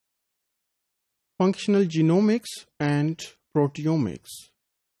functional genomics and proteomics.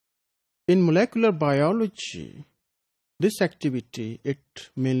 In molecular biology, this activity, it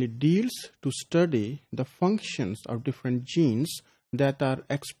mainly deals to study the functions of different genes that are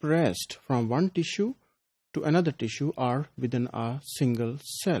expressed from one tissue to another tissue or within a single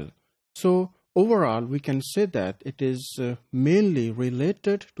cell. So overall, we can say that it is mainly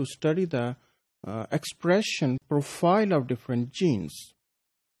related to study the expression profile of different genes,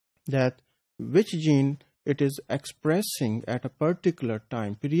 that which gene it is expressing at a particular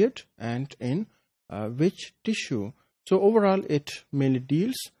time period and in which tissue. So overall, it mainly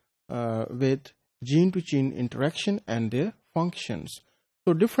deals with gene-to-gene interaction and their functions.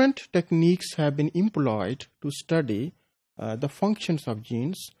 So different techniques have been employed to study the functions of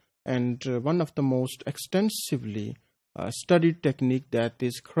genes, and one of the most extensively studied technique that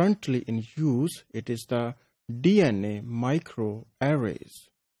is currently in use, it is the DNA microarrays.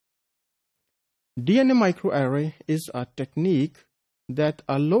 DNA microarray is a technique that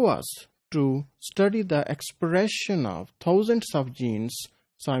allows us to study the expression of thousands of genes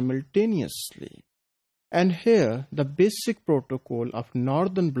simultaneously. And here, the basic protocol of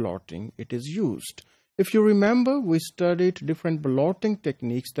northern blotting, it is used. If you remember, we studied different blotting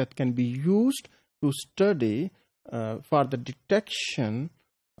techniques that can be used to study for the detection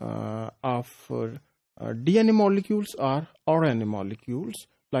of DNA molecules or RNA molecules,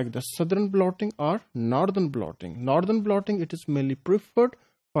 like the southern blotting or northern blotting. Northern blotting, it is mainly preferred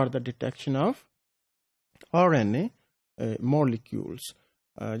for the detection of RNA molecules.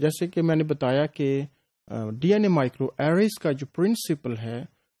 जैसे कि मैंने बताया कि DNA micro arrays का जो principal है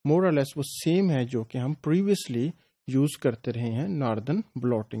मोर और less वो सेम है जो कि हम प्रीवियसली यूज करते रहे हैं नॉर्दर्न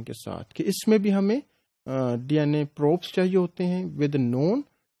ब्लॉटिंग के साथ, कि इसमें भी हमें DNA प्रोब्स चाहिए होते हैं विद नोन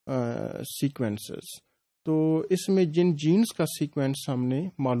सीक्वेंसेस. तो इसमें जिन जीन्स का सीक्वेंस हमने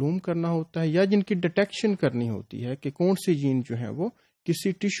मालूम करना होता है या जिनकी डिटेक्शन करनी होती है कि कौन सी जीन जो है वो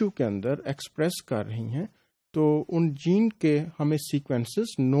किसी टिश्यू के अंदर एक्सप्रेस कर रही हैं, तो उन जीन के हमें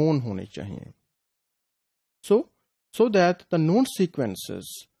सीक्वेंसेस नोन होने चाहिए. So that the known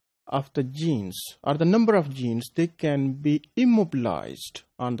sequences of the genes or the number of genes, they can be immobilized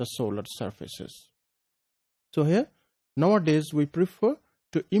on the solar surfaces. So here, nowadays we prefer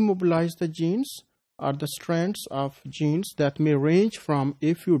to immobilize the genes or the strands of genes that may range from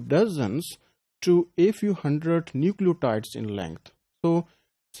a few dozens to a few hundred nucleotides in length. So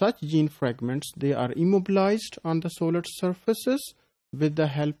such gene fragments, they are immobilized on the solar surfaces with the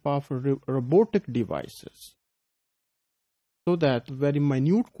help of robotic devices, so that very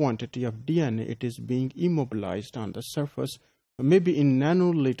minute quantity of DNA, it is being immobilized on the surface, maybe in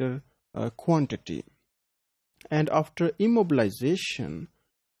nanoliter quantity. And after immobilization,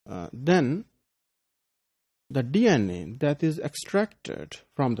 then the DNA that is extracted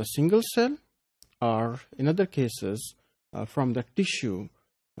from the single cell, or in other cases from the tissue,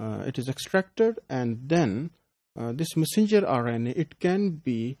 it is extracted, and then this messenger RNA, it can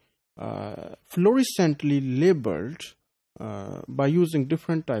be fluorescently labeled by using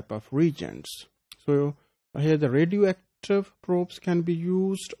different type of reagents. So here the radioactive probes can be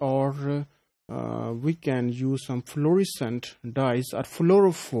used, or we can use some fluorescent dyes or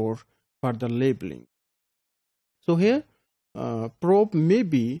fluorophore for the labeling. So here probe may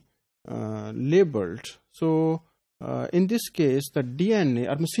be labeled. So in this case, the DNA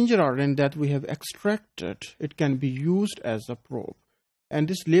or messenger RNA that we have extracted, it can be used as a probe. And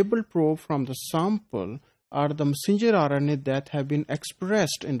this labeled probe from the sample or the messenger RNA that have been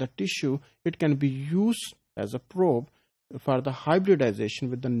expressed in the tissue, it can be used as a probe for the hybridization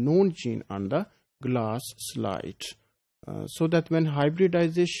with the known gene on the glass slide. So that when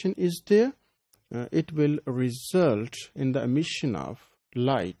hybridization is there, it will result in the emission of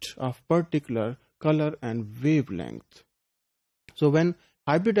light of particular color and wavelength. So when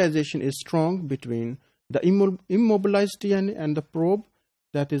hybridization is strong between the immobilized DNA and the probe,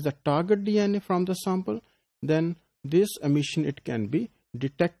 that is the target DNA from the sample, then this emission, it can be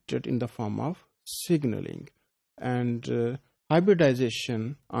detected in the form of signaling. And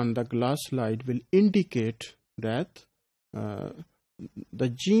hybridization on the glass slide will indicate that the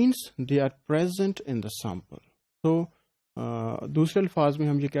genes, they are present in the sample. So दूसरे अल्फाज में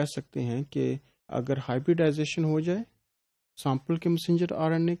हम ये कह सकते हैं कि अगर हाइब्रिडाइजेशन हो जाए सैंपल के मैसेंजर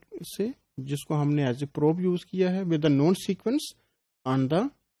आरएनए से, जिसको हमने एज ए प्रोब यूज किया है with the known sequence on the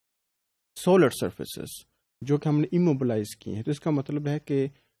solar surfaces, जो कि हमने इमोबिलाइज किए हैं, तो इसका मतलब है कि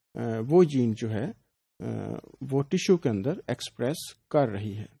वो जीन जो है वो टिश्यू के अंदर एक्सप्रेस कर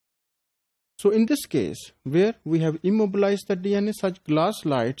रही है. So in this case, where we have immobilized the DNA, such glass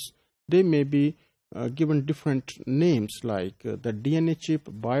slides, they may be given different names like the DNA chip,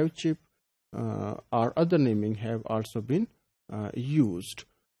 biochip, or other naming have also been used.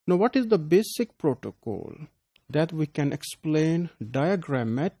 Now, what is the basic protocol that we can explain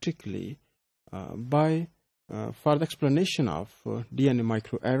diagrammatically by for the explanation of DNA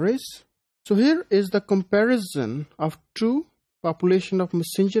microarrays? So here is the comparison of two population of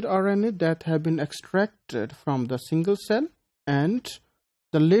messenger RNA that have been extracted from the single cell and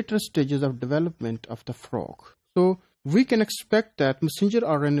the later stages of development of the frog. So we can expect that messenger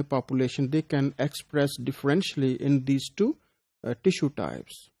RNA population, they can express differentially in these two tissue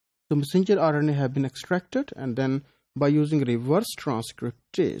types. So messenger RNA have been extracted, and then by using reverse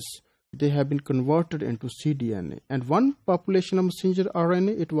transcriptase, they have been converted into cDNA. And one population of messenger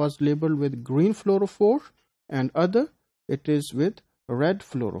RNA, it was labeled with green fluorophore, and other it is with red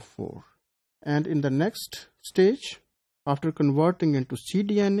fluorophore. And in the next stage, after converting into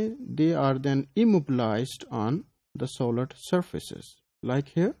cDNA, they are then immobilized on the solid surfaces, like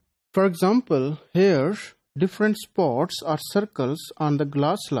here. For example, here different spots or circles on the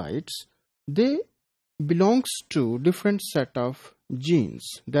glass slides, they belongs to different set of genes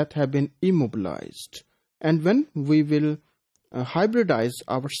that have been immobilized. And when we will hybridize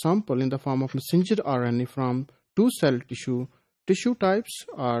our sample in the form of messenger RNA from two cell tissue types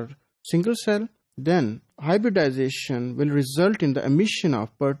or single cell, then hybridization will result in the emission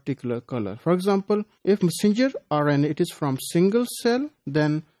of particular color. For example, if messenger RNA it is from single cell,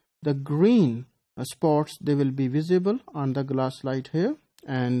 then the green spots, they will be visible on the glass slide here,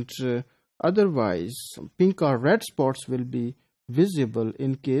 and otherwise pink or red spots will be visible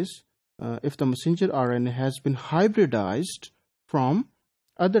in case if the messenger RNA has been hybridized from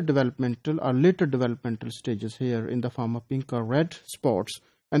other developmental or later developmental stages here in the form of pink or red spots.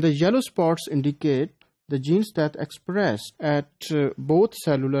 And the yellow spots indicate the genes that expressed at both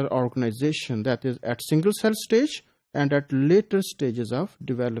cellular organization, that is at single cell stage and at later stages of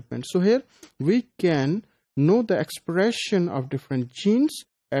development. So here we can know the expression of different genes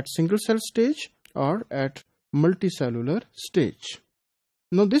at single cell stage or at multicellular stage.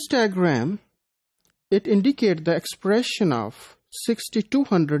 Now this diagram, it indicates the expression of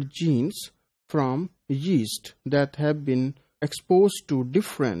 6200 genes from yeast that have been exposed to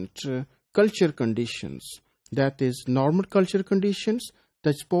different culture conditions, that is normal culture conditions,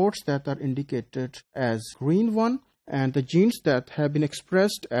 the spots that are indicated as green one, and the genes that have been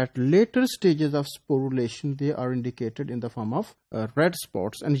expressed at later stages of sporulation, they are indicated in the form of red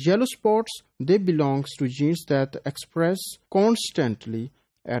spots. And yellow spots, they belong to genes that express constantly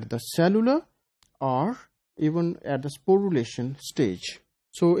at the cellular or even at the sporulation stage.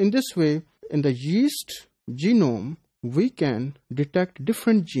 So in this way, in the yeast genome, we can detect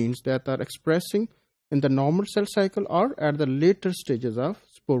different genes that are expressing in the normal cell cycle or at the later stages of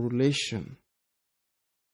sporulation.